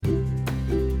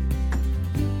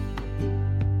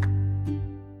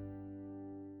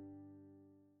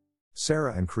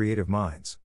Sarah and Creative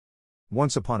Minds.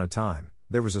 Once upon a time,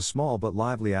 there was a small but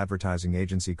lively advertising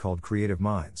agency called Creative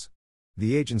Minds.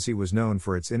 The agency was known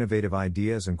for its innovative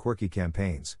ideas and quirky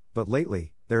campaigns, but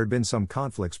lately, there had been some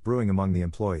conflicts brewing among the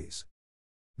employees.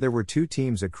 There were two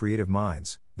teams at Creative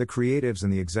Minds, the creatives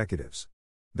and the executives.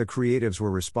 The creatives were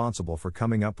responsible for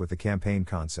coming up with the campaign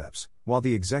concepts, while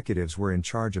the executives were in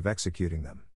charge of executing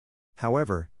them.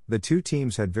 However, the two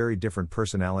teams had very different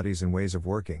personalities and ways of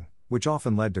working, which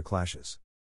often led to clashes.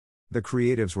 The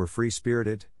creatives were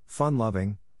free-spirited,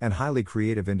 fun-loving, and highly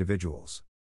creative individuals.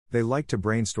 They liked to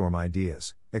brainstorm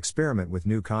ideas, experiment with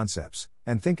new concepts,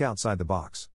 and think outside the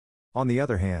box. On the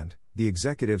other hand, the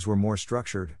executives were more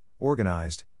structured,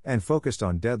 organized, and focused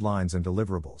on deadlines and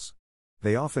deliverables.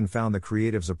 They often found the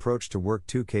creatives' approach to work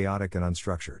too chaotic and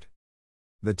unstructured.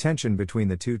 The tension between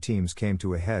the two teams came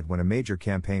to a head when a major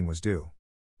campaign was due.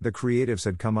 The creatives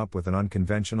had come up with an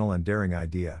unconventional and daring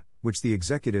idea, which the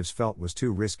executives felt was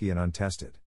too risky and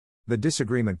untested. The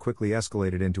disagreement quickly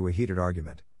escalated into a heated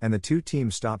argument, and the two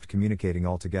teams stopped communicating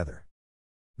altogether.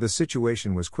 The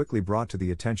situation was quickly brought to the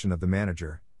attention of the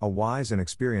manager, a wise and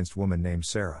experienced woman named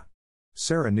Sarah.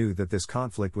 Sarah knew that this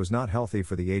conflict was not healthy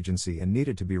for the agency and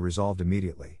needed to be resolved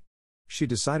immediately. She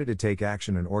decided to take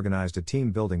action and organized a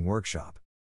team-building workshop.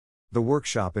 The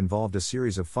workshop involved a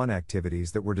series of fun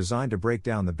activities that were designed to break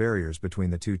down the barriers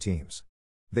between the two teams.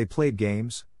 They played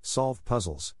games, solved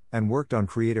puzzles, and worked on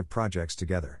creative projects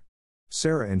together.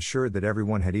 Sarah ensured that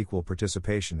everyone had equal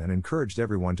participation and encouraged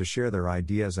everyone to share their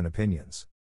ideas and opinions.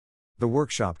 The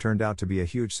workshop turned out to be a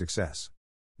huge success.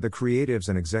 The creatives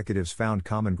and executives found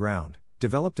common ground,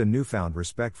 developed a newfound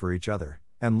respect for each other,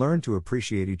 and learned to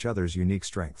appreciate each other's unique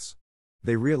strengths.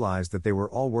 They realized that they were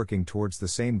all working towards the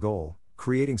same goal,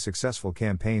 creating successful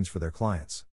campaigns for their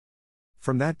clients.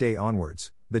 From that day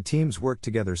onwards, the teams worked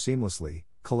together seamlessly,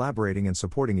 collaborating and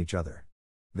supporting each other.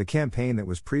 The campaign that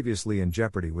was previously in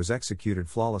jeopardy was executed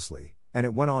flawlessly, and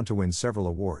it went on to win several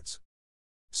awards.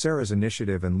 Sarah's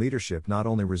initiative and leadership not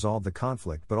only resolved the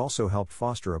conflict but also helped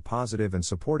foster a positive and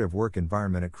supportive work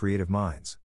environment at Creative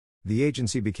Minds. The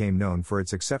agency became known for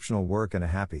its exceptional work and a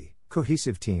happy,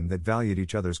 cohesive team that valued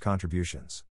each other's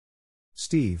contributions.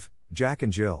 Steve, Jack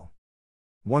and Jill.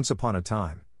 Once upon a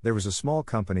time, there was a small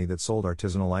company that sold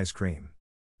artisanal ice cream.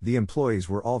 The employees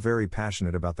were all very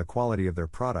passionate about the quality of their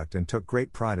product and took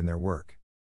great pride in their work.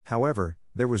 However,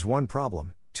 there was one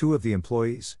problem: two of the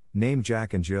employees, named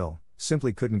Jack and Jill,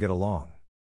 simply couldn't get along.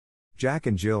 Jack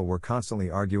and Jill were constantly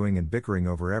arguing and bickering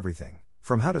over everything,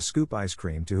 from how to scoop ice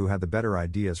cream to who had the better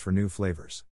ideas for new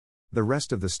flavors. The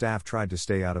rest of the staff tried to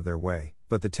stay out of their way,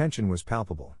 but the tension was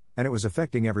palpable, and it was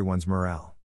affecting everyone's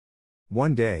morale.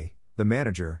 One day, the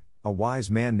manager, a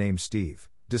wise man named Steve,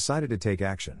 decided to take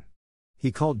action.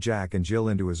 He called Jack and Jill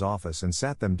into his office and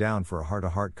sat them down for a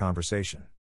heart-to-heart conversation.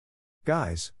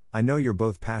 "Guys, I know you're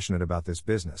both passionate about this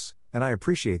business, and I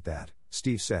appreciate that,"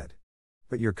 Steve said.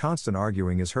 "But your constant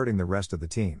arguing is hurting the rest of the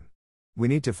team. We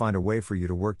need to find a way for you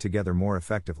to work together more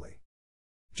effectively."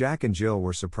 Jack and Jill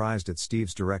were surprised at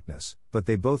Steve's directness, but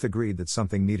they both agreed that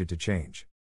something needed to change.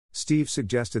 Steve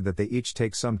suggested that they each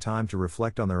take some time to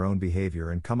reflect on their own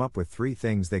behavior and come up with 3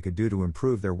 things they could do to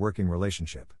improve their working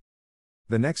relationship.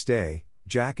 The next day,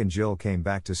 Jack and Jill came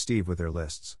back to Steve with their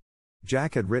lists.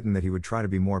 Jack had written that he would try to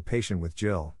be more patient with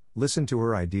Jill, listen to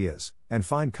her ideas, and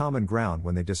find common ground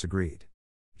when they disagreed.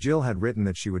 Jill had written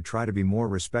that she would try to be more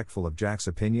respectful of Jack's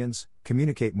opinions,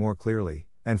 communicate more clearly,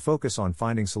 and focus on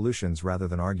finding solutions rather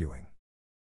than arguing.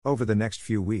 Over the next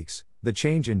few weeks, the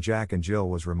change in Jack and Jill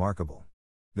was remarkable.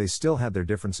 They still had their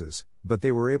differences, but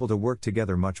they were able to work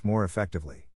together much more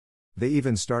effectively. They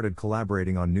even started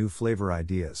collaborating on new flavor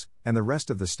ideas, and the rest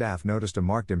of the staff noticed a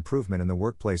marked improvement in the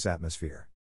workplace atmosphere.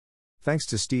 Thanks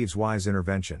to Steve's wise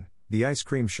intervention, the ice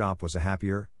cream shop was a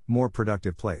happier, more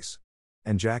productive place.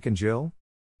 And Jack and Jill?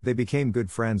 They became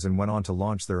good friends and went on to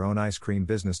launch their own ice cream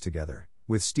business together,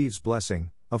 with Steve's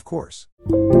blessing, of course.